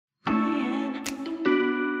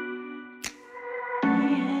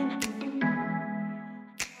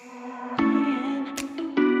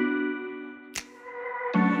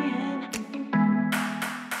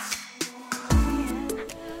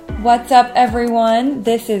What's up, everyone?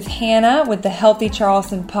 This is Hannah with the Healthy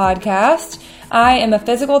Charleston podcast. I am a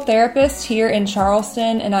physical therapist here in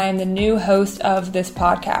Charleston, and I am the new host of this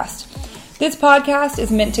podcast. This podcast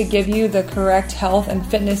is meant to give you the correct health and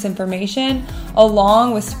fitness information,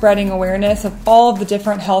 along with spreading awareness of all of the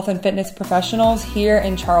different health and fitness professionals here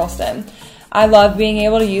in Charleston. I love being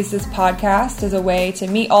able to use this podcast as a way to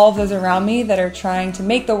meet all of those around me that are trying to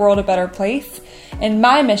make the world a better place. And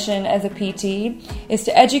my mission as a PT is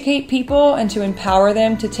to educate people and to empower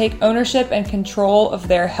them to take ownership and control of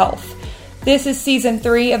their health. This is season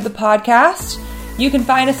 3 of the podcast. You can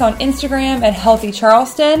find us on Instagram at Healthy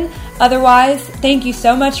Charleston. Otherwise, thank you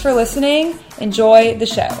so much for listening. Enjoy the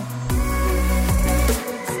show.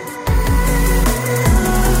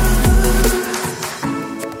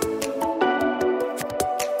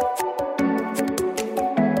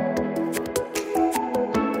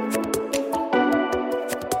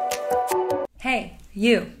 Hey,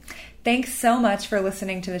 you. Thanks so much for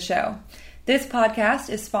listening to the show. This podcast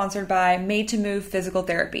is sponsored by Made to Move Physical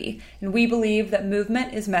Therapy, and we believe that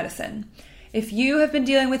movement is medicine. If you have been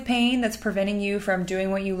dealing with pain that's preventing you from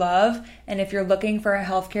doing what you love, and if you're looking for a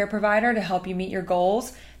healthcare provider to help you meet your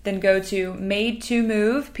goals, then go to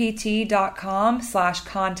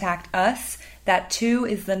madetomovept.com/contact us. That 2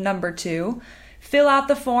 is the number 2. Fill out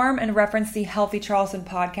the form and reference the Healthy Charleston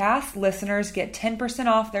podcast. Listeners get 10%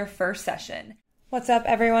 off their first session. What's up,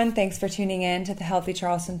 everyone? Thanks for tuning in to the Healthy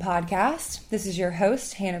Charleston podcast. This is your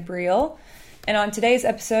host, Hannah Briel. And on today's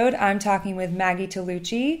episode, I'm talking with Maggie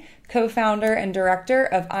Talucci, co-founder and director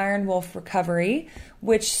of Iron Wolf Recovery,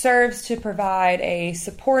 which serves to provide a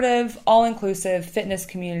supportive, all-inclusive fitness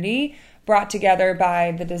community brought together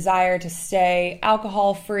by the desire to stay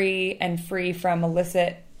alcohol-free and free from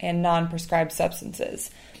illicit and non-prescribed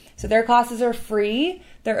substances. So their classes are free.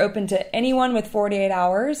 They're open to anyone with 48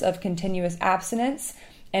 hours of continuous abstinence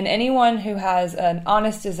and anyone who has an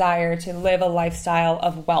honest desire to live a lifestyle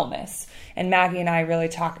of wellness. And Maggie and I really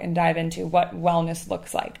talk and dive into what wellness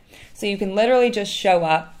looks like. So you can literally just show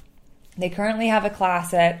up. They currently have a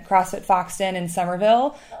class at CrossFit Foxton in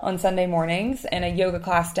Somerville on Sunday mornings and a yoga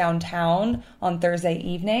class downtown on Thursday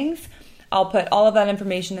evenings. I'll put all of that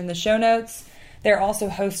information in the show notes. They're also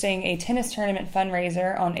hosting a tennis tournament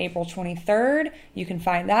fundraiser on April 23rd. You can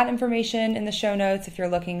find that information in the show notes if you're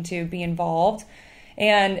looking to be involved.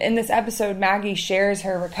 And in this episode, Maggie shares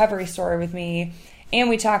her recovery story with me, and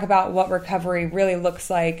we talk about what recovery really looks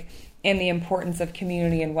like and the importance of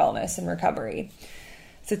community and wellness in recovery.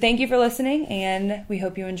 So thank you for listening, and we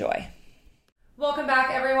hope you enjoy. Welcome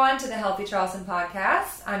back, everyone, to the Healthy Charleston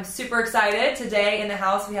podcast. I'm super excited. Today in the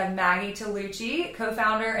house, we have Maggie Talucci,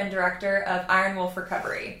 co-founder and director of Iron Wolf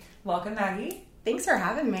Recovery. Welcome, Maggie. Thanks for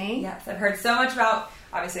having me. Yes, I've heard so much about,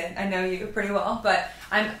 obviously, I know you pretty well, but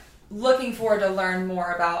I'm looking forward to learn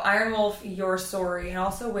more about Iron Wolf, your story, and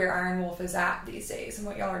also where Iron Wolf is at these days and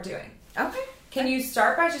what y'all are doing. Okay. Can you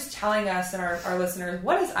start by just telling us and our listeners,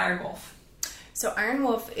 what is Iron Wolf? So Iron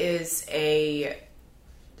Wolf is a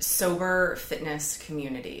sober fitness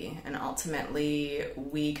community, and ultimately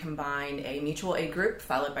we combine a mutual aid group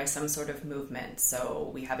followed by some sort of movement. So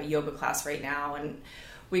we have a yoga class right now, and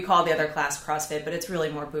we call the other class CrossFit, but it's really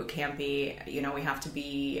more boot campy. You know, we have to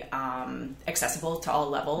be accessible to all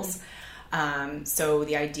levels. So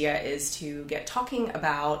the idea is to get talking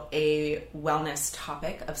about a wellness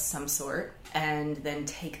topic of some sort and then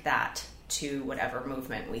take that to whatever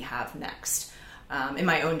movement we have next. In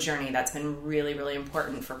my own journey, that's been really, really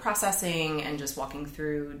important for processing and just walking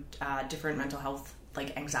through different mental health,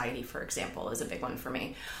 like anxiety, for example, is a big one for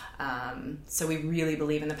me. So we really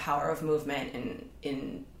believe in the power of movement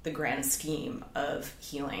in the grand scheme of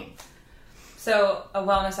healing. So a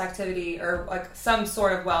wellness activity or like some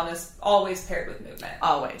sort of wellness always paired with movement?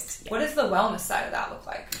 Always. Yeah. What does the wellness side of that look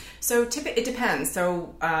like? So it depends.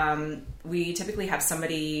 So we typically have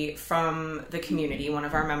somebody from the community, one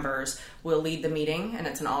of our members, will lead the meeting, and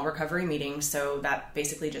it's an all recovery meeting. So that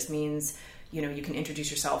basically just means, you know, you can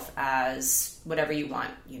introduce yourself as whatever you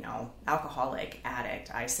want, you know, alcoholic,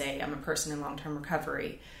 addict. I say I'm a person in long-term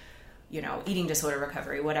recovery, you know, eating disorder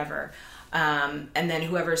recovery, whatever. And then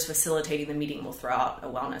whoever's facilitating the meeting will throw out a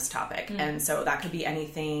wellness topic. Mm-hmm. And so that could be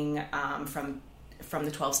anything from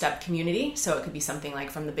the 12-step community. So it could be something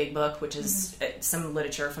like from the Big Book, which is some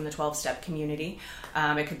literature from the 12-step community.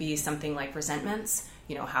 It could be something like resentments.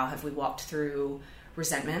 You know, how have we walked through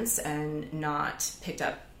resentments and not picked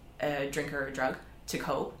up a drink or a drug to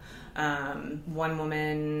cope? One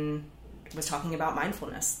woman was talking about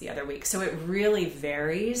mindfulness the other week. So it really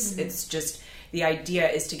varies. Mm-hmm. It's just, the idea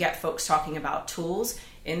is to get folks talking about tools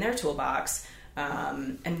in their toolbox,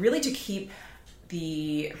 and really to keep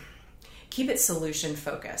the keep it solution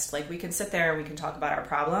focused. Like we can sit there and we can talk about our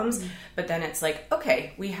problems, but then it's like,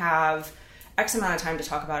 okay, we have X amount of time to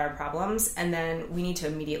talk about our problems, and then we need to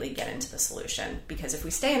immediately get into the solution, because if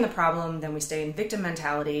we stay in the problem, then we stay in victim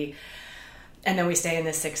mentality, and then we stay in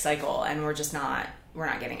this sick cycle, and we're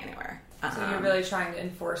not getting anywhere. So you're really trying to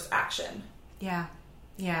enforce action. Yeah.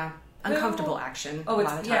 Uncomfortable action. Oh, a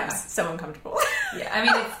lot of times. Yeah. So uncomfortable. Yeah, I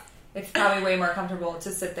mean, it's probably way more comfortable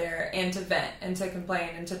to sit there and to vent and to complain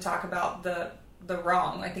and to talk about the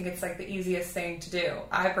wrong. I think it's like the easiest thing to do.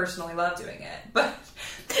 I personally love doing it, but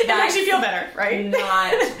it makes you feel better, right?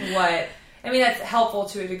 Not what... I mean, that's helpful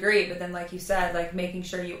to a degree, but then like you said, like making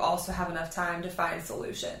sure you also have enough time to find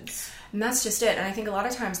solutions. And that's just it. And I think a lot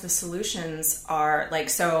of times the solutions are like,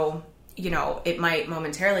 so, it might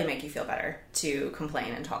momentarily make you feel better to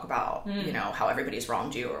complain and talk about, how everybody's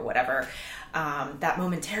wronged you or whatever. That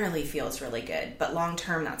momentarily feels really good, but long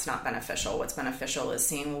term, that's not beneficial. What's beneficial is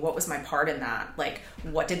seeing, well, what was my part in that? Like,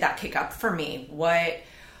 what did that kick up for me? What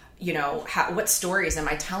stories am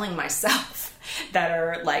I telling myself that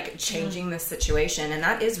are like changing this situation? And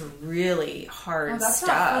that is really hard that's stuff.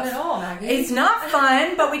 Not fun at all, Maggie. It's not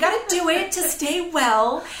fun, but we got to do it to stay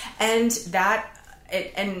well. And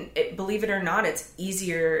believe it or not, it's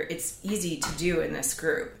easy to do in this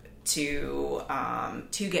group to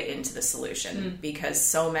get into the solution, because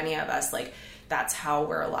so many of us, like, that's how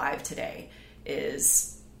we're alive today,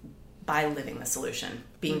 is by living the solution,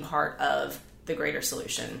 being part of the greater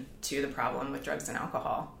solution to the problem with drugs and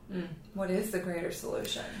alcohol. What is the greater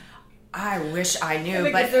solution? I wish I knew.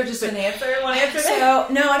 Is there just one answer there? So,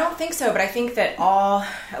 no, I don't think so. But I think that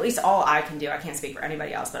at least all I can do, I can't speak for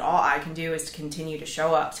anybody else, but all I can do is to continue to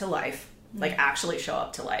show up to life, like actually show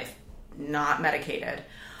up to life, not medicated,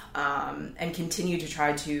 and continue to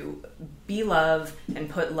try to be love and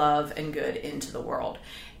put love and good into the world,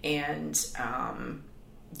 and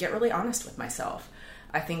get really honest with myself.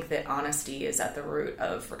 I think that honesty is at the root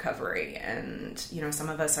of recovery, and some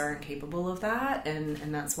of us are incapable of that,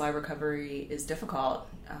 and that's why recovery is difficult.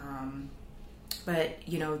 But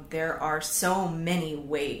there are so many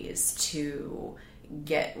ways to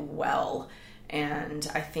get well,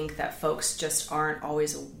 and I think that folks just aren't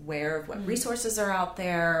always aware of what resources are out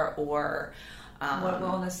there, or what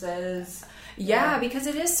wellness is. Yeah, because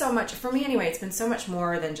it is so much, for me anyway, it's been so much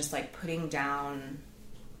more than just like putting down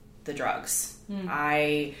the drugs.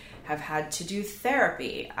 I have had to do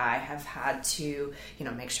therapy. I have had to,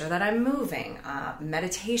 make sure that I'm moving.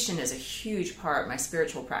 Meditation is a huge part. My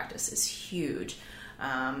spiritual practice is huge.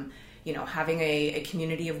 Having a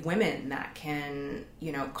community of women that can,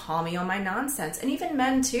 call me on my nonsense, and even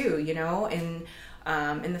men too, in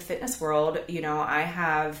the fitness world, I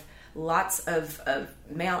have lots of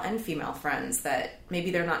male and female friends that maybe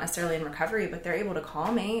they're not necessarily in recovery, but they're able to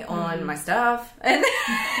call me on my stuff and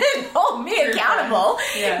hold me accountable.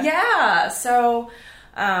 Yeah. So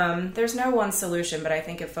there's no one solution, but I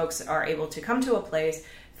think if folks are able to come to a place,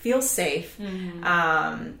 feel safe,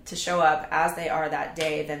 to show up as they are that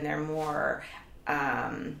day, then they're more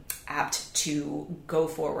apt to go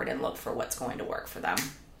forward and look for what's going to work for them.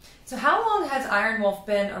 So how long has Iron Wolf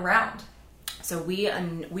been around? So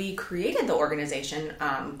we created the organization,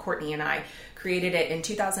 Courtney and I created it in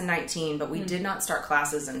 2019, but we did not start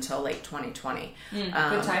classes until late 2020. Good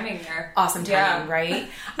timing there. Awesome timing, right?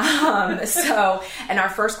 And our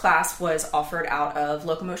first class was offered out of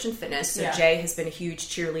Locomotion Fitness. So Jay has been a huge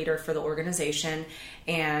cheerleader for the organization.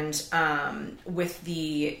 And with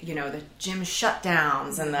the gym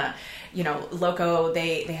shutdowns and the Loco,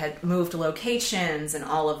 they had moved locations and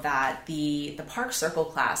all of that. The Park Circle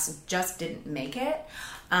class just didn't make it.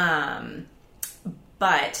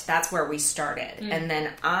 But that's where we started. And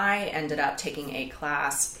then I ended up taking a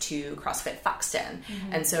class to CrossFit Foxton.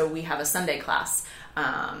 And so we have a Sunday class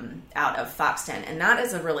out of Foxton. And that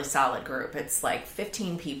is a really solid group. It's like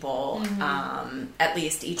 15 people at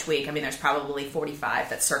least each week. I mean, there's probably 45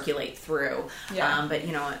 that circulate through. But,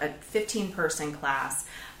 a 15-person class.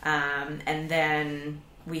 And then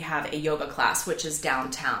we have a yoga class, which is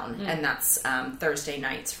downtown, and that's Thursday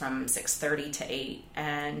nights from 6:30 to 8.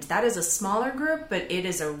 And that is a smaller group, but it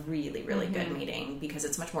is a really, really good meeting because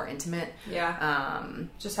it's much more intimate.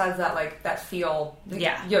 Just has that like that feel.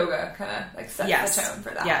 Yoga kind of like sets the tone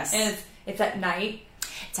for that. And it's at night.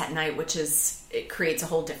 It's at night, it creates a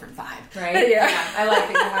whole different vibe. Right? I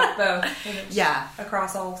like that you have both.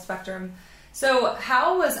 Across all spectrum. So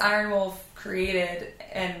how was Iron Wolf created,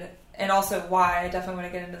 and also why? I definitely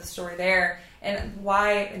want to get into the story there, and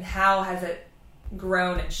why and how has it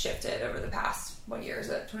grown and shifted over the past, what year is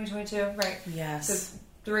it? 2022, right? Yes. So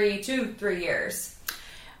 3 years.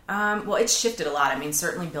 Well, it's shifted a lot. I mean,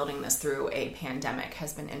 certainly building this through a pandemic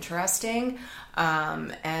has been interesting.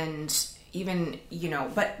 And even,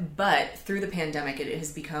 but through the pandemic, it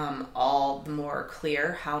has become all the more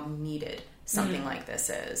clear how needed something like this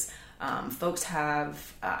is. Folks have,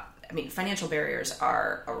 financial barriers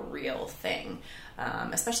are a real thing.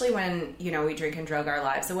 Especially when, we drink and drug our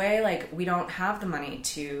lives away. Like, we don't have the money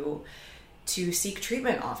to seek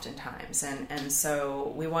treatment oftentimes. And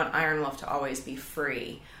so we want Iron Wolf to always be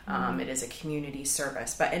free. It is a community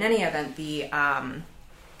service. But in any event, the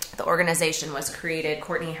organization was created.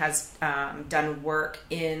 Courtney has done work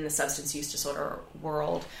in the substance use disorder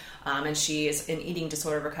world. And she is in eating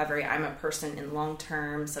disorder recovery. I'm a person in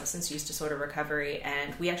long-term substance use disorder recovery.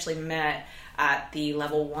 And we actually met at the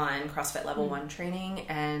level 1, CrossFit level 1 training,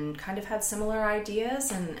 and kind of had similar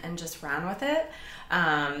ideas and just ran with it.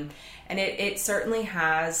 And it certainly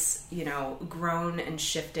has, grown and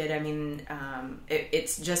shifted. I mean,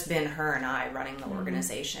 it's just been her and I running the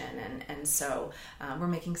organization. And so we're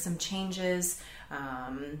making some changes,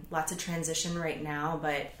 lots of transition right now,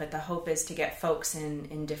 but the hope is to get folks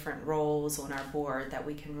in different roles on our board that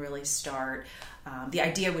we can really start. The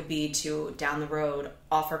idea would be to, down the road,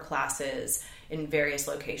 offer classes in various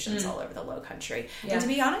locations all over the Low Country. Yeah. And to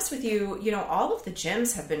be honest with you, all of the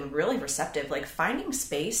gyms have been really receptive. Like, finding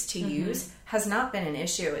space to use has not been an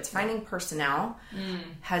issue. It's finding personnel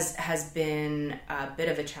has been a bit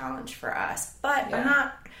of a challenge for us. But I'm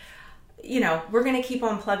not, we're going to keep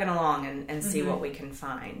on plugging along and see what we can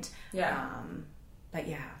find. Yeah. But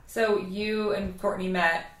yeah. So you and Courtney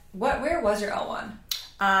met, where was your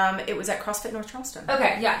L1? It was at CrossFit North Charleston.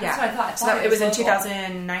 Okay, yeah, that's what I thought. So it was in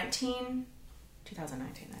 2019,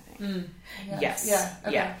 I think. Yes. Yeah.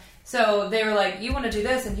 Okay. Yeah. So they were like, you want to do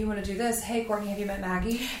this and you want to do this. Hey, Courtney, have you met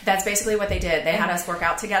Maggie? That's basically what they did. They had us work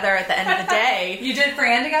out together at the end of the day. You did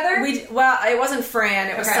Fran together? Well, it wasn't Fran.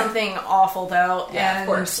 It was something awful, though. Yeah, of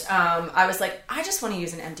course. I was like, I just want to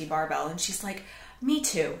use an empty barbell. And she's like, me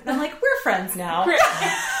too. And I'm like, we're friends now. Let's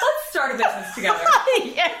start a business together.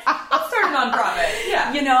 Yeah. Let's start a nonprofit.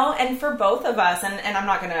 Yeah. And for both of us, and I'm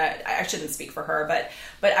not I shouldn't speak for her, but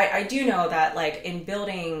I do know that, like, in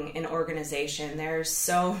building an organization, there's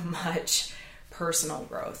so much personal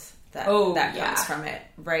growth that comes from it,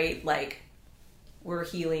 right? Like, we're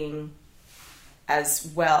healing as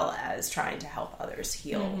well as trying to help others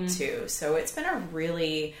heal too. So it's been a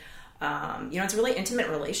really, it's a really intimate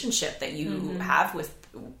relationship that you have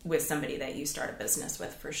with somebody that you start a business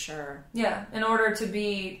with, for sure. Yeah. In order to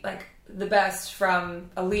be, like, the best from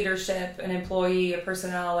a leadership, an employee, a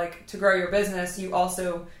personnel, like, to grow your business, you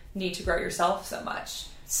also need to grow yourself so much.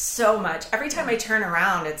 So much. Every time I turn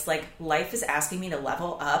around, it's like life is asking me to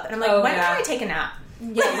level up. And I'm like, when can I take a nap? Yeah,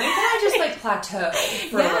 when can I just, like, plateau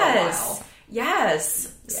for a little while?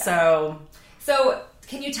 Yes. Yeah. So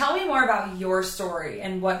can you tell me more about your story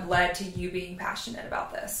and what led to you being passionate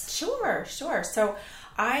about this? Sure. So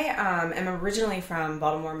I am originally from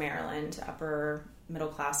Baltimore, Maryland, upper middle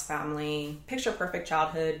class family, picture perfect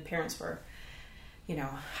childhood. Parents were,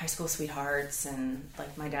 high school sweethearts, and,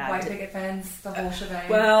 like, my dad. White picket fence, the whole shebang.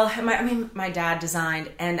 Well, my dad designed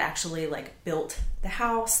and actually, like, built the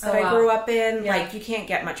house that I grew up in. Yeah. Like, you can't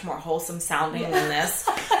get much more wholesome sounding than this.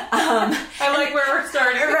 I like where we're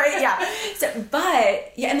starting. Right,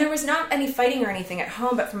 yeah. And there was not any fighting or anything at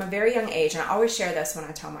home, but from a very young age, and I always share this when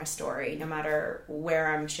I tell my story, no matter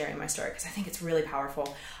where I'm sharing my story, because I think it's really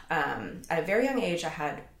powerful. At a very young age, I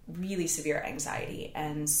had really severe anxiety,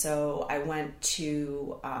 and so I went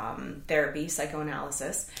to therapy,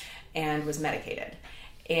 psychoanalysis, and was medicated,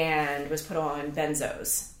 and was put on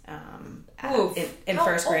benzos in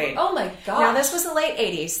first grade. Oh my god! Now, this was the late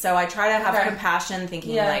 80s, so I try to have compassion,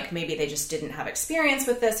 thinking like maybe they just didn't have experience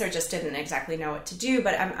with this or just didn't exactly know what to do.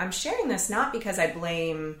 But I'm sharing this not because I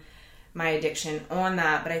blame my addiction on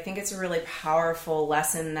that, but I think it's a really powerful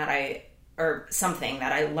lesson or something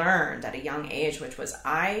that I learned at a young age, which was,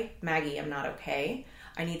 Maggie, am not okay.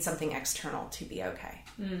 I need something external to be okay.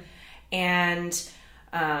 And,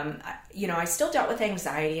 I still dealt with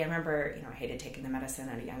anxiety. I remember, I hated taking the medicine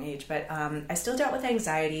at a young age, but I still dealt with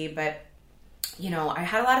anxiety. But, I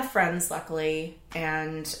had a lot of friends, luckily,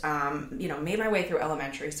 and, made my way through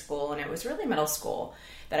elementary school. And it was really middle school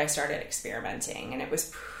that I started experimenting. And it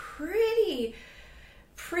was pretty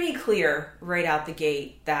clear right out the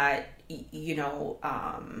gate that,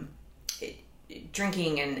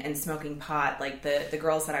 drinking and smoking pot, like the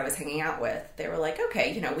girls that I was hanging out with, they were like,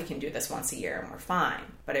 okay, we can do this once a year and we're fine.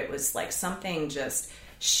 But it was like something just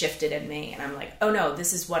shifted in me, and I'm like, oh no,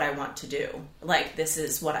 this is what I want to do. Like, this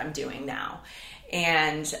is what I'm doing now.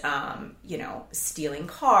 And, stealing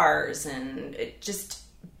cars and it just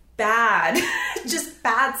bad, just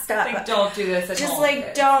bad stuff. Like, don't do this at home. Just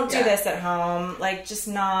like, don't do this at home. Like, just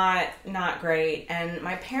not great. And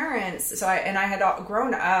my parents, I had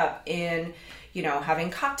grown up in, you know, having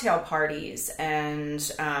cocktail parties,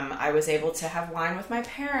 and I was able to have wine with my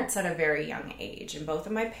parents at a very young age. And both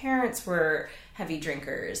of my parents were heavy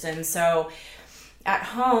drinkers. And so at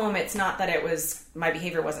home, it's not that my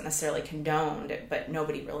behavior wasn't necessarily condoned, but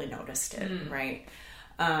nobody really noticed it, right?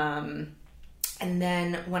 And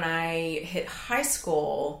then when I hit high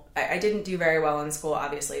school, I didn't do very well in school,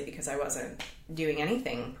 obviously, because I wasn't doing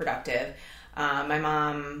anything productive. My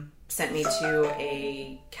mom sent me to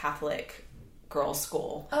a Catholic girls'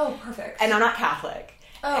 school. Oh, perfect. And I'm not Catholic.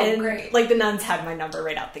 Oh, and, great. Like, the nuns had my number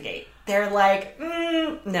right out the gate. They're like,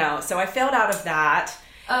 no. So I failed out of that.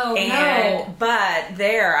 Oh, no. But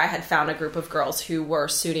there I had found a group of girls who were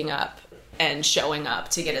suiting up and showing up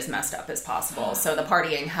to get as messed up as possible. So the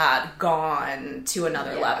partying had gone to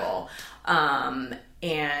another level. And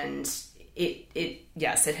it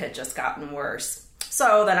had just gotten worse.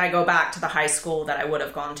 So then I go back to the high school that I would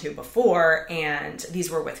have gone to before, and these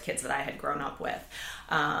were with kids that I had grown up with.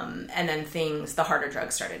 And then the harder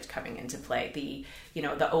drugs started coming into play. The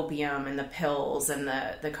opium and the pills and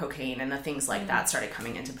the cocaine and the things like that started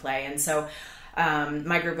coming into play. And so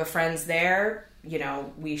my group of friends there, you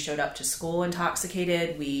know, we showed up to school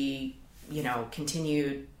intoxicated. We, you know,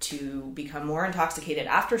 continued to become more intoxicated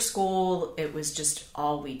after school. It was just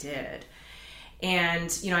all we did.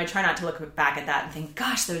 And, you know, I try not to look back at that and think,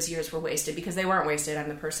 gosh, those years were wasted, because they weren't wasted. I'm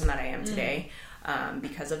the person that I am today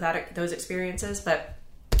because of those experiences. But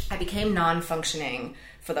I became non-functioning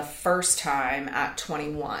for the first time at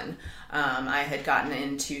 21. I had gotten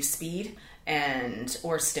into speed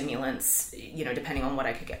or stimulants, you know, depending on what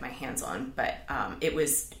I could get my hands on. But it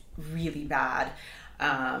was really bad.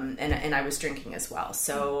 And I was drinking as well.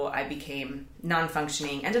 So I became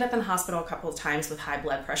non-functioning, ended up in the hospital a couple of times with high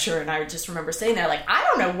blood pressure. And I just remember saying that, like, I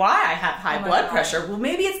don't know why I have high blood pressure. Well,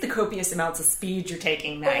 maybe it's the copious amounts of speed you're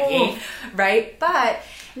taking, Maggie, right? But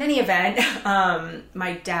in any event,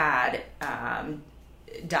 my dad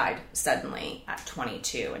died suddenly at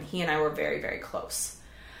 22, and he and I were very, very close.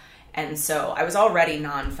 And so I was already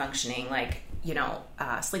non-functioning, like, you know,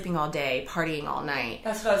 sleeping all day, partying all night.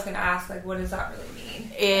 That's what I was going to ask. Like, what does that really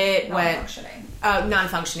mean? Non-functioning.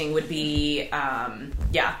 Non-functioning would be,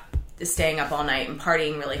 staying up all night and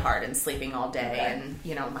partying really hard and sleeping all day. Okay. And,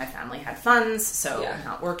 you know, my family had funds, so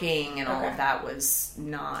not working and all of that was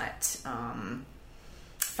not,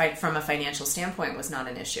 from a financial standpoint, was not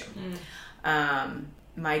an issue.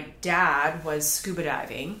 My dad was scuba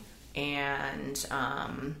diving, and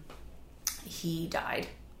he died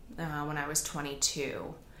when I was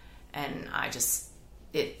 22, and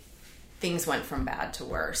things went from bad to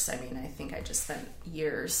worse. I mean, I think I just spent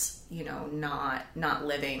years, you know, not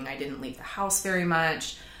living. I didn't leave the house very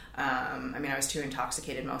much. I mean, I was too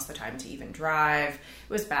intoxicated most of the time to even drive. It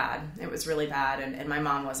was bad. It was really bad, and my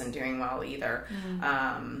mom wasn't doing well either.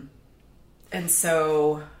 And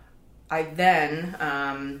so I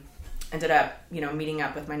then ended up, you know, meeting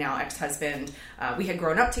up with my now ex-husband. We had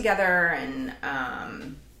grown up together, and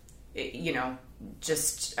you know,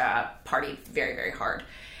 just partied very, very hard.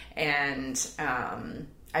 And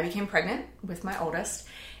I became pregnant with my oldest,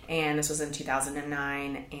 and this was in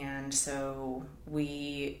 2009. And so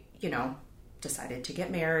we, you know, decided to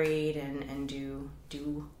get married and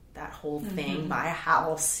do that whole thing, buy a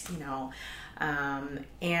house, you know.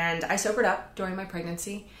 And I sobered up during my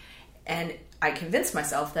pregnancy, and I convinced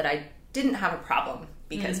myself that I didn't have a problem,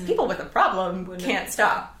 because people with a problem can't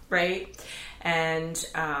stop, right? And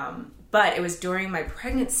but it was during my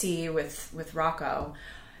pregnancy with Rocco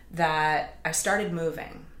that I started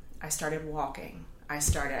moving. I started walking. I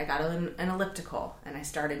got an elliptical, and I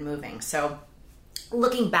started moving. So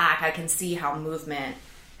looking back, I can see how movement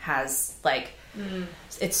has, like,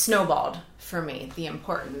 it's snowballed for me, the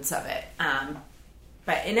importance of it.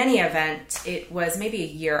 But in any event, it was maybe a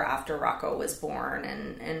year after Rocco was born,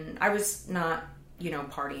 and I was not, you know,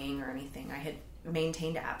 partying or anything. I had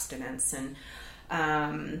maintained abstinence, and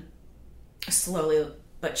slowly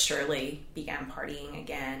but surely began partying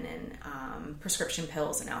again. And prescription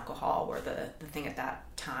pills and alcohol were the thing at that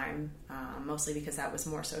time, mostly because that was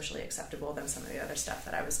more socially acceptable than some of the other stuff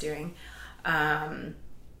that I was doing. And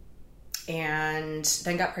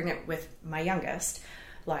then got pregnant with my youngest,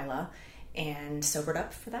 Lila, and sobered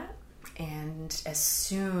up for that. And as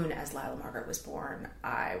soon as Lila Margaret was born,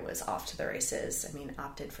 I was off to the races. I mean,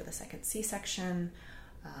 opted for the second C-section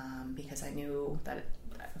because I knew that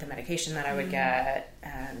the medication that I would get,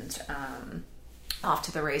 and off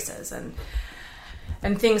to the races. And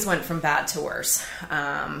things went from bad to worse.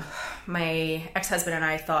 My my ex-husband and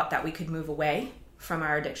I thought that we could move away from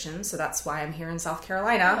our addiction, so that's why I'm here in South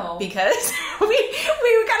Carolina, because we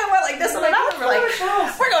kind of went like this on and off. We're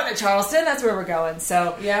like, we're going to Charleston. That's where we're going.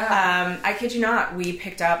 So I kid you not, we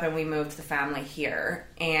picked up and we moved the family here,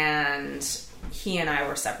 and he and I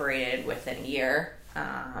were separated within a year.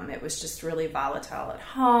 It was just really volatile at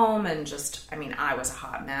home, and just, I mean, I was a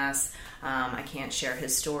hot mess. I can't share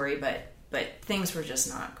his story, but things were just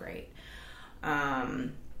not great.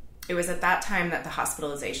 It was at that time that the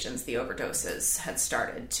hospitalizations, the overdoses had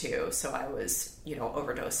started too. So I was,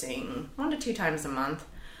 overdosing 1 to 2 times a month.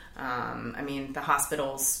 I mean, the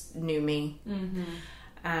hospitals knew me.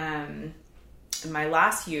 My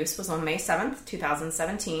last use was on May 7th,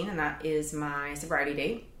 2017, and that is my sobriety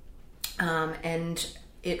date. And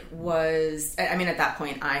it was, I mean, at that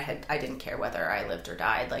point I didn't care whether I lived or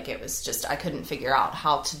died. Like, it was just, I couldn't figure out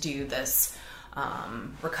how to do this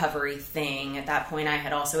recovery thing. At that point, I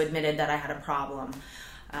had also admitted that I had a problem,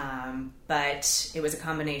 but it was a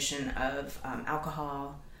combination of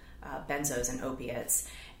alcohol, benzos, and opiates.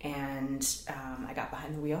 And I got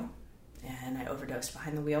behind the wheel, and I overdosed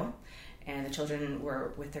behind the wheel, and the children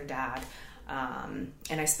were with their dad, and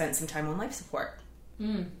I spent some time on life support.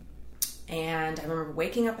 And I remember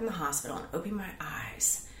waking up in the hospital and opening my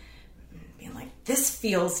eyes, being like, this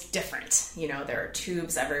feels different. There are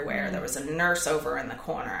tubes everywhere. There was a nurse over in the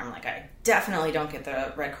corner. I'm like, I definitely don't get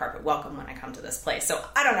the red carpet welcome when I come to this place. So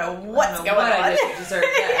I don't know what's going on. I did deserve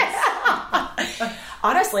this.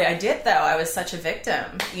 Honestly, I did, though. I was such a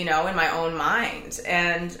victim, in my own mind.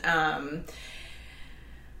 And I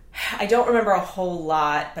don't remember a whole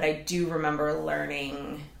lot, but I do remember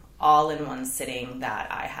learning all in one sitting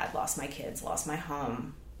that I had lost my kids, lost my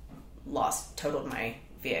home, totaled my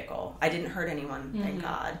vehicle. I didn't hurt anyone, thank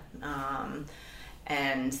God.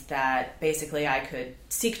 And that basically I could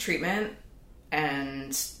seek treatment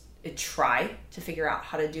and try to figure out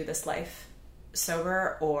how to do this life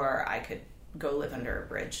sober, or I could go live under a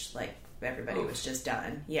bridge like everybody was just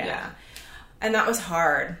done. Yeah. And that was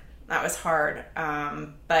hard.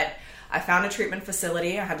 But I found a treatment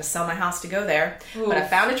facility. I had to sell my house to go there. Oof. But I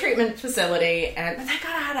found a treatment facility, but thank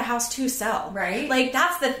God I had a house to sell. Right? Like,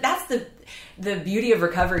 that's the beauty of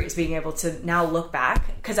recovery, is being able to now look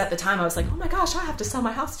back. Because at the time I was like, oh my gosh, I have to sell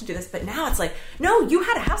my house to do this. But now it's like, no, you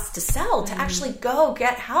had a house to sell to actually go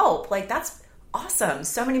get help. Like, that's awesome.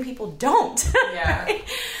 So many people don't. Yeah.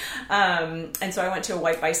 And so I went to a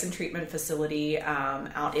white bison treatment facility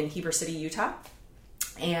out in Heber City, Utah.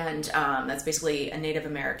 And that's basically a Native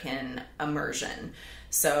American immersion.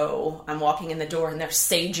 So I'm walking in the door and they're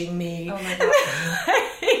saging me. Oh my God.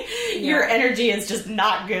 Your energy is just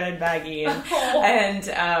not good, Maggie.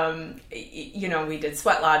 And we did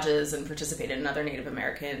sweat lodges and participated in other Native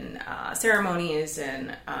American ceremonies,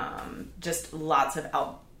 and just lots of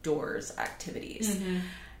outdoors activities.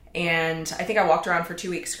 And I think I walked around for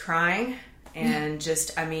 2 weeks crying. And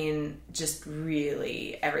just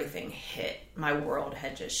really everything hit. My world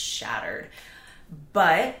had just shattered.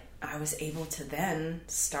 But I was able to then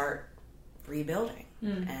start rebuilding.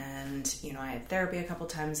 And, I had therapy a couple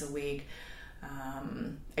times a week.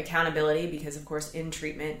 Accountability, because, of course, in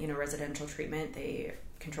treatment, residential treatment, they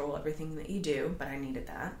control everything that you do. But I needed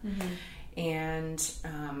that. And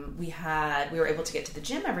we were able to get to the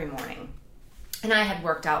gym every morning. And I had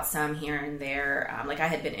worked out some here and there. I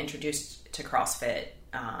had been introduced to CrossFit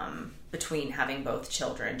between having both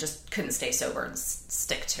children. Just couldn't stay sober and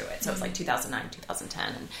stick to it. So it was like 2009,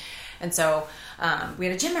 2010. And so we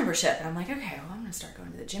had a gym membership. And I'm like, okay, well, I'm going to start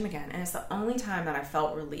going to the gym again. And it's the only time that I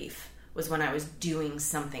felt relief was when I was doing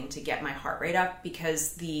something to get my heart rate up,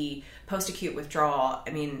 because the post-acute withdrawal,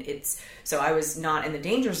 so I was not in the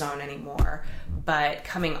danger zone anymore, but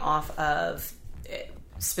coming off of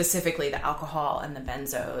specifically the alcohol and the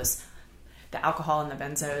benzos.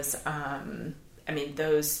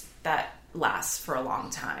 That lasts for a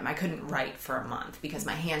long time. I couldn't write for a month because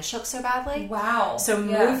my hand shook so badly. Wow. So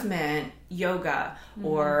movement, yoga,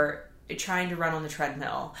 or trying to run on the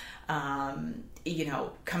treadmill,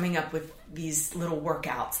 coming up with these little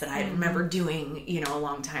workouts that I remember doing, a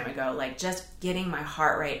long time ago, like just getting my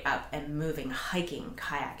heart rate up and moving, hiking,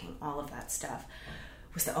 kayaking, all of that stuff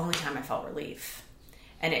was the only time I felt relief.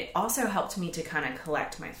 And it also helped me to kind of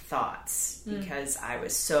collect my thoughts, because I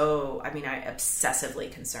was I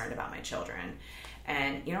obsessively concerned about my children.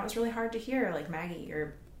 And, it was really hard to hear, like, Maggie,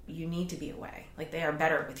 you need to be away. Like, they are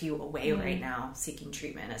better with you away right now, seeking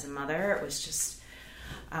treatment. As a mother, it was just,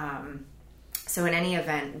 so in any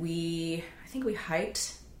event, I think we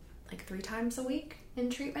hiked like 3 times a week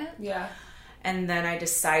in treatment. Yeah. And then I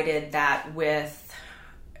decided that with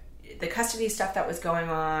the custody stuff that was going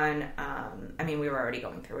on, I mean, we were already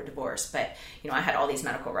going through a divorce, but, I had all these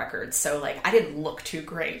medical records, so, like, I didn't look too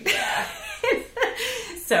great. Yeah.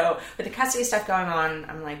 So, with the custody stuff going on,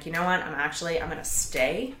 I'm like, you know what, I'm going to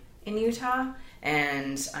stay in Utah,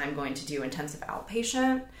 and I'm going to do intensive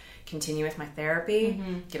outpatient, continue with my therapy,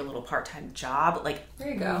 get a little part-time job, like,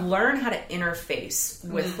 there you go. Learn how to interface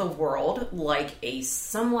with the world like a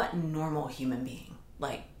somewhat normal human being.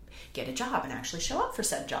 Like, get a job and actually show up for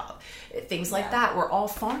said job. Things like that were all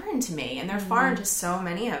foreign to me, and they're foreign to so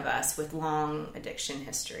many of us with long addiction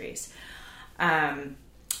histories.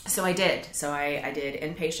 So I did. So I did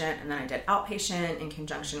inpatient, and then I did outpatient in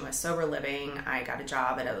conjunction with sober living. I got a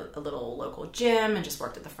job at a little local gym and just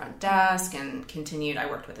worked at the front desk and continued. I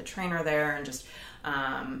worked with a trainer there and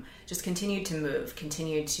just continued to move,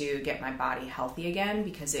 continued to get my body healthy again,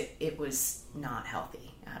 because it was not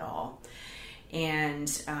healthy at all. And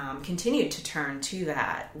continued to turn to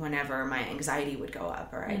that whenever my anxiety would go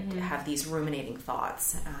up, or I'd have these ruminating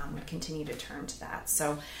thoughts, would continue to turn to that.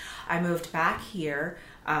 So I moved back here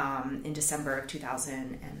in December of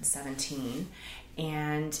 2017,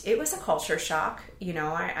 and it was a culture shock.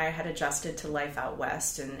 I had adjusted to life out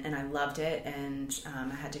west, and I loved it, and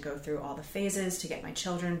I had to go through all the phases to get my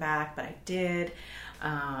children back, but I did,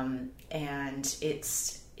 and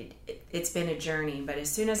it's been a journey. But as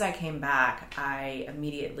soon as I came back, I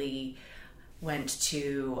immediately went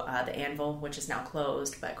to the Anvil, which is now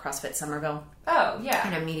closed, but CrossFit Somerville. Oh, yeah.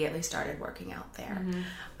 And immediately started working out there.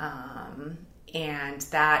 And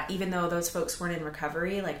that, even though those folks weren't in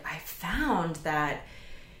recovery, like, I found that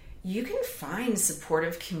you can find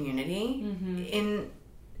supportive community in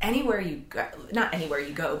anywhere you go. Not anywhere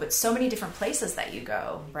you go, but so many different places that you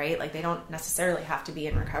go, right? Like, they don't necessarily have to be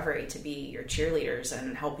in recovery to be your cheerleaders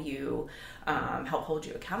and help you, help hold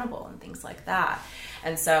you accountable and things like that.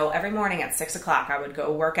 And so every morning at 6 o'clock, I would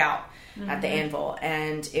go work out at the Anvil,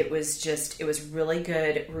 and it was really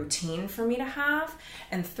good routine for me to have.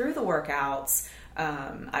 And through the workouts,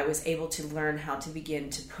 I was able to learn how to begin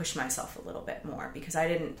to push myself a little bit more, because I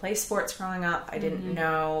didn't play sports growing up. I didn't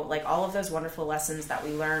know, like, all of those wonderful lessons that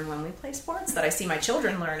we learn when we play sports that I see my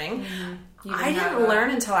children learning. I didn't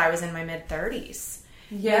learn until I was in my mid-30s.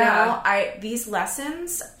 Yeah. These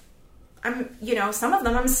lessons, some of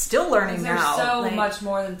them I'm still learning now. There's so much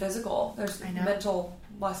more than physical. There's mental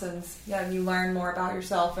lessons. Yeah, you learn more about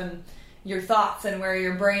yourself and your thoughts and where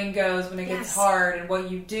your brain goes when it gets hard, and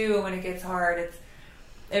what you do when it gets hard.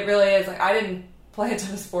 It really is. Like, I didn't play a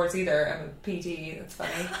ton of sports either. I'm a PT. That's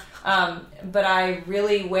funny. But I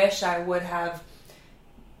really wish I would have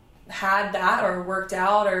had that, or worked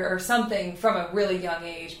out, or something from a really young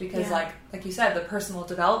age, because like you said, the personal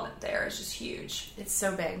development there is just huge. It's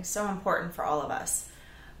so big, so important for all of us.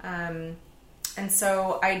 And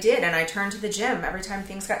so I did, and I turned to the gym every time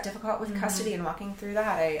things got difficult with custody and walking through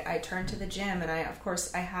that. I turned to the gym, and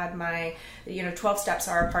I had my, 12 steps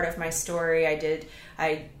are a part of my story.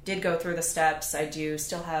 I did go through the steps. I do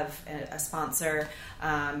still have a sponsor,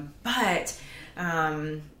 but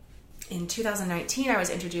in 2019, I was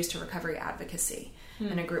introduced to recovery advocacy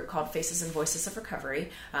in a group called Faces and Voices of Recovery.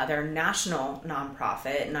 They're a national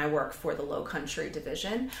nonprofit, and I work for the Low Country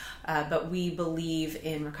division. But we believe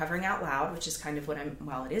in recovering out loud, which is kind of what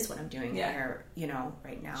it is what I'm doing here,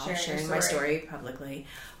 right now, sharing my story publicly.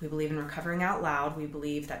 We believe in recovering out loud. We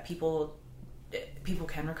believe that people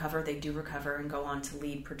can recover, they do recover, and go on to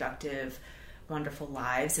lead productive, wonderful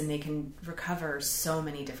lives, and they can recover so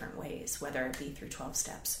many different ways, whether it be through 12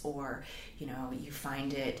 steps, or you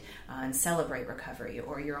find it and celebrate recovery,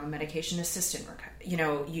 or your own medication assistant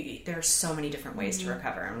recovery. There are so many different ways to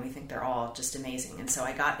recover, and we think they're all just amazing. And so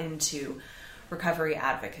I got into recovery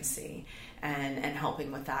advocacy and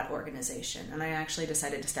helping with that organization. And I actually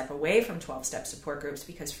decided to step away from 12-step support groups,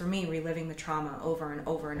 because for me, reliving the trauma over and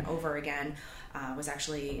over and over again was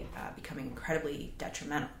actually becoming incredibly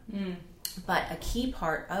detrimental. But a key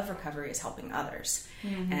part of recovery is helping others.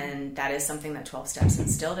 And that is something that 12 Steps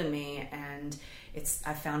instilled in me, and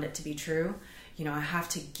I found it to be true. I have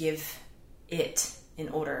to give it in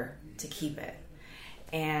order to keep it.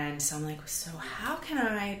 And so I'm like, so how can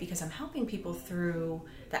I, because I'm helping people through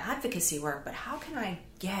the advocacy work, but how can I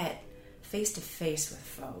get face-to-face with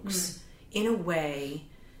folks in a way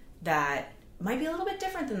that might be a little bit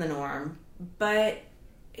different than the norm, but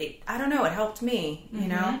I don't know, it helped me,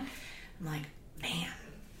 I'm like, man,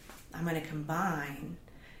 I'm going to combine,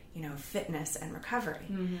 fitness and recovery.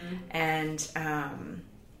 And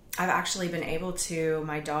I've actually been able to,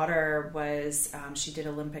 my daughter was, she did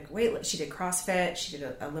Olympic she did CrossFit, she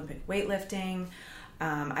did Olympic weightlifting.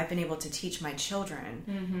 I've been able to teach my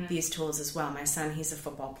children these tools as well. My son, he's a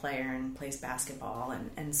football player and plays basketball.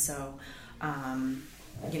 And so,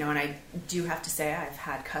 you know, and I do have to say I've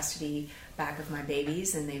had custody back of my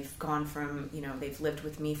babies, and they've gone from, you know, they've lived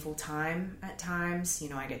with me full time at times. You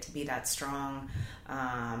know, I get to be that strong,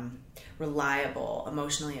 reliable,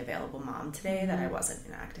 emotionally available mom today that I wasn't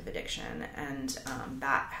in active addiction. And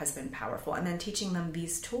that has been powerful. And then teaching them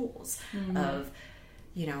these tools of,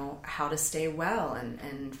 you know, how to stay well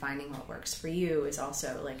and finding what works for you is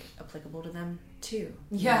also like applicable to them too.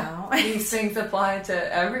 Yeah. You know? These things apply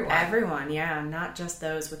to everyone. Everyone, yeah. Not just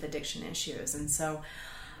those with addiction issues. And so,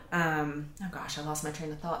 oh gosh, I lost my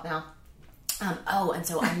train of thought now. And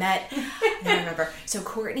so I met, I don't remember. So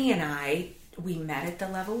Courtney and we met at the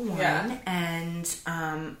level 1 and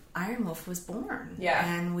Iron Wolf was born. Yeah.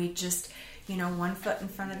 And we just, you know, one foot in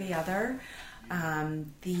front of the other.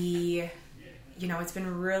 You know, it's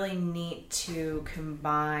been really neat to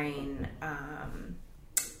combine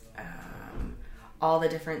all the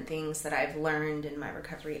different things that I've learned in my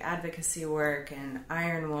recovery advocacy work and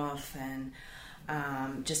Iron Wolf,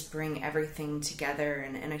 and just bring everything together.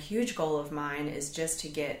 And a huge goal of mine is just to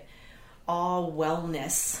get all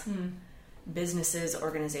wellness businesses,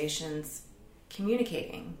 organizations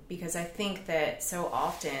communicating, because I think that so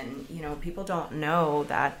often, you know, people don't know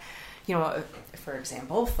that, you know, for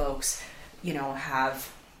example, folks, you know,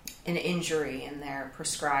 have an injury and they're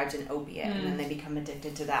prescribed an opiate and then they become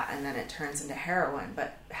addicted to that and then it turns into heroin.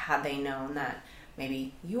 But had they known that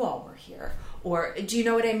maybe you all were here, or do you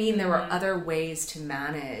know what I mean? There were other ways to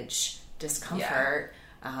manage discomfort,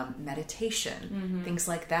 meditation, things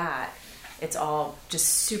like that. It's all just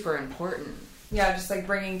super important. Yeah, just like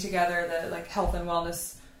bringing together the like health and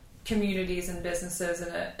wellness communities and businesses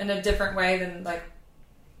in a different way than like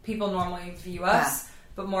people normally view us,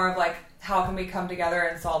 but more of like, how can we come together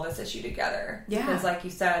and solve this issue together? Yeah. Because like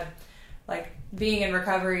you said, like being in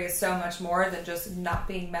recovery is so much more than just not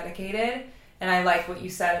being medicated. And I like what you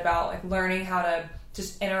said about like learning how to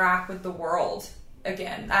just interact with the world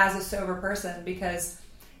again as a sober person, because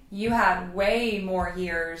you had way more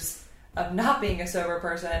years of not being a sober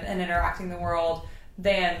person and interacting the world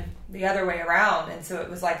than the other way around. And so it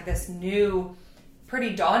was like this new,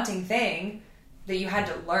 pretty daunting thing that you had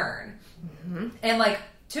to learn. And like,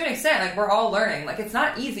 to an extent, like we're all learning. Like it's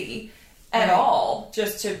not easy at all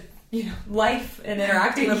just to, you know, life and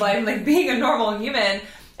interacting with life, like being a normal human.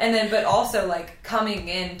 And then, but also like coming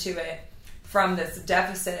into it from this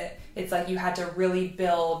deficit, it's like you had to really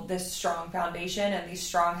build this strong foundation and these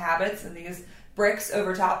strong habits and these bricks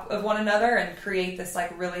over top of one another and create this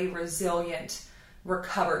like really resilient,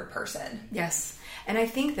 recovered person. Yes. And I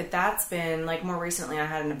think that that's been, like, more recently I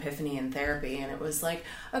had an epiphany in therapy, and it was like,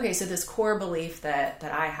 okay, so this core belief that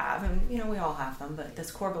I have, and, you know, we all have them, but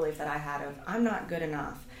this core belief that I had of, I'm not good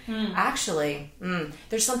enough. Actually,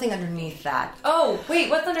 there's something underneath that. Oh,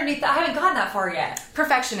 wait, what's underneath that? I haven't gotten that far yet.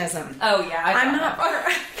 Perfectionism. Oh, yeah. I'm not...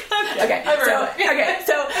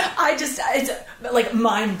 So I just, it's, like,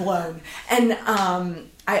 mind blown. And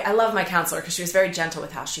I love my counselor, because she was very gentle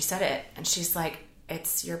with how she said it, and she's like,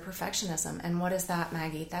 it's your perfectionism. And what is that,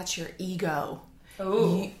 Maggie? That's your ego.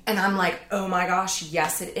 Ooh. And I'm like, oh my gosh,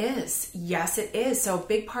 yes it is. Yes it is. So a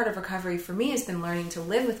big part of recovery for me has been learning to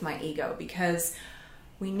live with my ego, because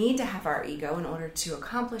we need to have our ego in order to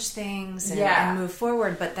accomplish things and move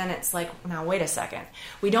forward. But then it's like, now wait a second.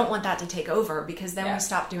 We don't want that to take over, because then we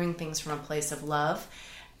stop doing things from a place of love.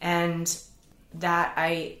 And that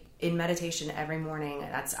in meditation every morning,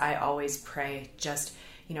 I always pray, just,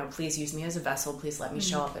 you know, please use me as a vessel. Please let me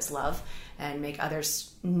show up as love and make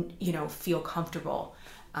others, you know, feel comfortable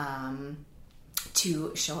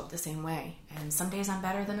to show up the same way. And some days I'm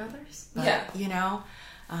better than others. But, you know,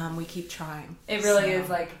 we keep trying. It really is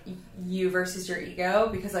like you versus your ego,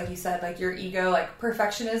 because like you said, like your ego, like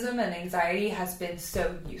perfectionism and anxiety has been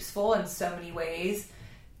so useful in so many ways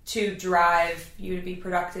to drive you to be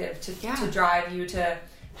productive, to drive you to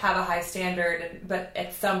have a high standard. But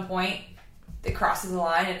at some point, it crosses the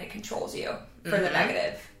line and it controls you for the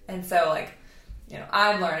negative. And so, like, you know,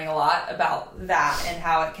 I'm learning a lot about that and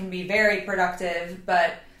how it can be very productive,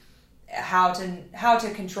 but how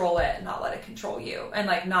to control it and not let it control you, and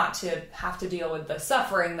like not to have to deal with the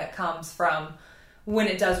suffering that comes from when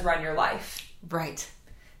it does run your life. Right.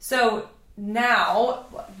 So now,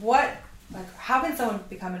 how can someone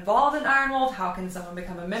become involved in Iron Wolf? How can someone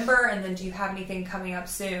become a member? And then do you have anything coming up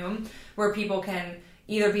soon where people can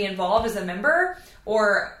either be involved as a member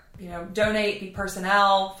or, you know, donate, be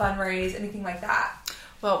personnel, fundraise, anything like that?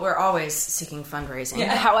 Well, we're always seeking fundraising.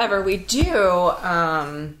 Yeah. However, we do,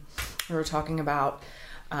 we were talking about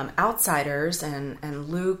outsiders and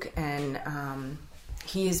Luke and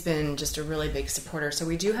he has been just a really big supporter. So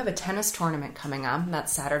we do have a tennis tournament coming up.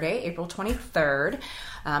 That's Saturday, April 23rd.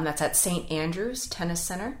 That's at St. Andrews Tennis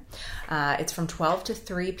Center. It's from 12 to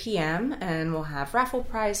 3 p.m. and we'll have raffle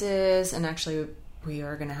prizes, and actually we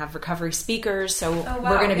are going to have recovery speakers. So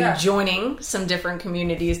we're going to be joining some different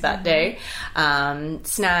communities that day.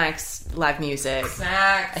 Snacks, live music.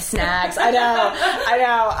 Snacks. I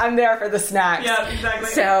know. I'm there for the snacks. Yeah, exactly.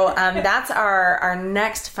 So that's our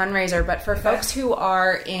next fundraiser. But for folks who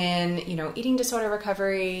are in, eating disorder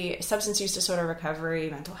recovery, substance use disorder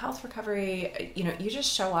recovery, mental health recovery, you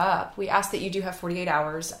just show up. We ask that you do have 48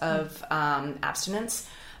 hours of abstinence.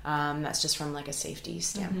 That's just from like a safety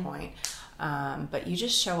standpoint. But you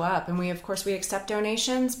just show up, and we accept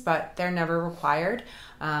donations, but they're never required.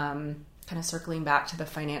 Kind of circling back to the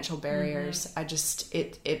financial barriers,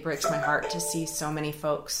 it breaks my heart to see so many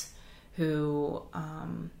folks who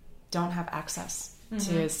don't have access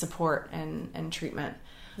to support and treatment.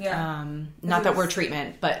 Yeah. Not that we're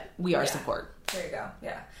treatment, but we are support. There you go.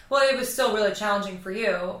 Yeah. Well, it was still really challenging for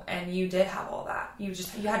you, and you did have all that. You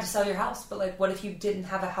had to sell your house, but like, what if you didn't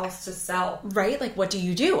have a house to sell? Right? Like, what do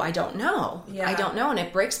you do? I don't know. Yeah. I don't know, and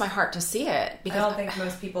it breaks my heart to see it. Because I don't think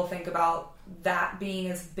most people think about that being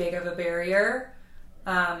as big of a barrier.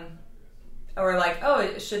 Or like,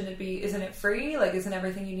 oh, shouldn't it be? Isn't it free? Like, isn't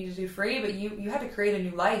everything you need to do free? But you had to create a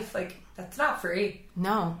new life. Like, that's not free.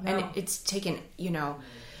 No. And it's taken,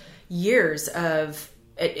 years of...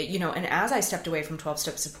 and as I stepped away from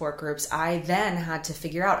 12-step support groups, I then had to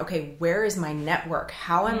figure out, okay, where is my network?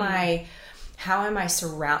 How am I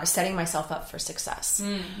setting myself up for success?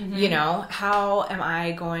 How am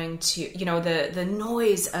I going to, the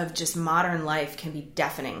noise of just modern life can be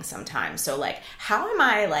deafening sometimes. So like, how am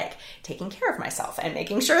I like taking care of myself and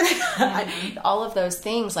making sure that all of those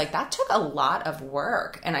things, like that took a lot of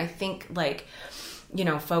work. And I think like,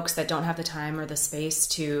 folks that don't have the time or the space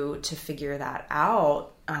to figure that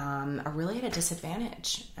out are really at a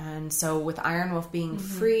disadvantage. And so with Iron Wolf being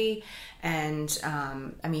free and,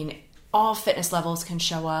 all fitness levels can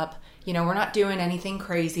show up. We're not doing anything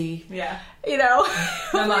crazy. Yeah. No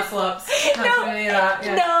muscle ups.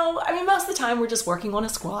 No. Most of the time we're just working on a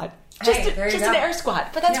squat. Just an air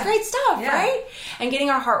squat. But that's great stuff, right? And getting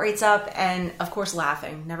our heart rates up and, of course,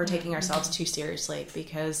 laughing. Never taking ourselves too seriously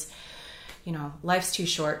because... life's too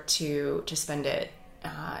short to spend it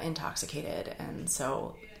intoxicated, and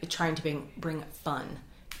so trying to bring fun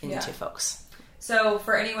into folks. So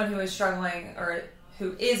for anyone who is struggling or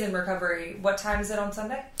who is in recovery, what time is it on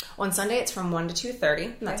Sunday? On Sunday, it's from 1 to 2:30,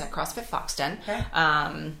 and that's at CrossFit Foxton. Okay.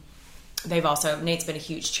 Nate's been a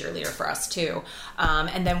huge cheerleader for us too.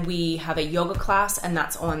 And then we have a yoga class, and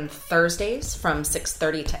that's on Thursdays from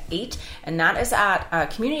 6:30 to 8. And that is at a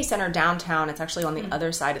community center downtown. It's actually on the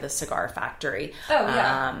other side of the cigar factory. Oh,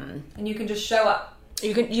 yeah. And you can just show up.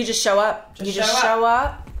 You just show up. Show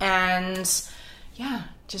up and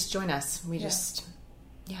just join us.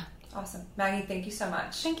 Awesome. Maggie, thank you so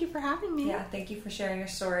much. Thank you for having me. Yeah, thank you for sharing your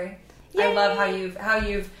story. Yay. I love how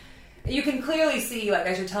you've you can clearly see, like,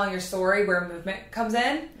 as you're telling your story, where movement comes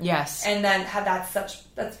in. Yes. And then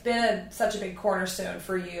that's been such a big cornerstone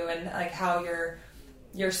for you, and like how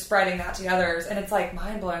you're spreading that to others. And it's like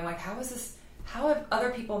mind blowing. Like, how have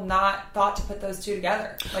other people not thought to put those two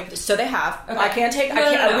together? Like, so they have. Okay. We can't take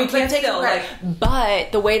still, credit.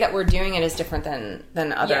 But the way that we're doing it is different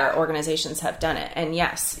than other organizations have done it. And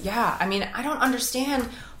I don't understand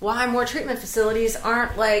why more treatment facilities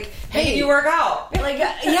aren't like, hey, you work out.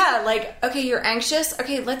 Okay, you're anxious.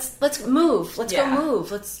 Okay, let's move. Let's go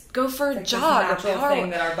move. Let's go for a jog. It's a natural thing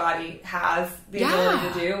that our body has the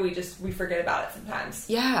ability to do. We forget about it sometimes.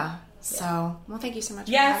 Yeah. So, well, thank you so much.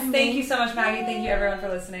 Yes, thank you so much, Maggie. Thank you, everyone, for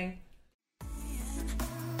listening.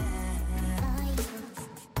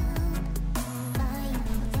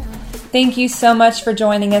 Thank you so much for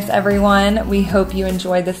joining us, everyone. We hope you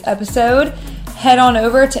enjoyed this episode. Head on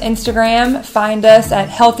over to Instagram, find us at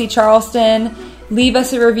Healthy Charleston, leave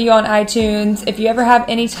us a review on iTunes. If you ever have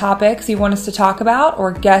any topics you want us to talk about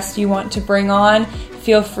or guests you want to bring on,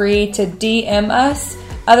 feel free to DM us.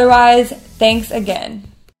 Otherwise, thanks again.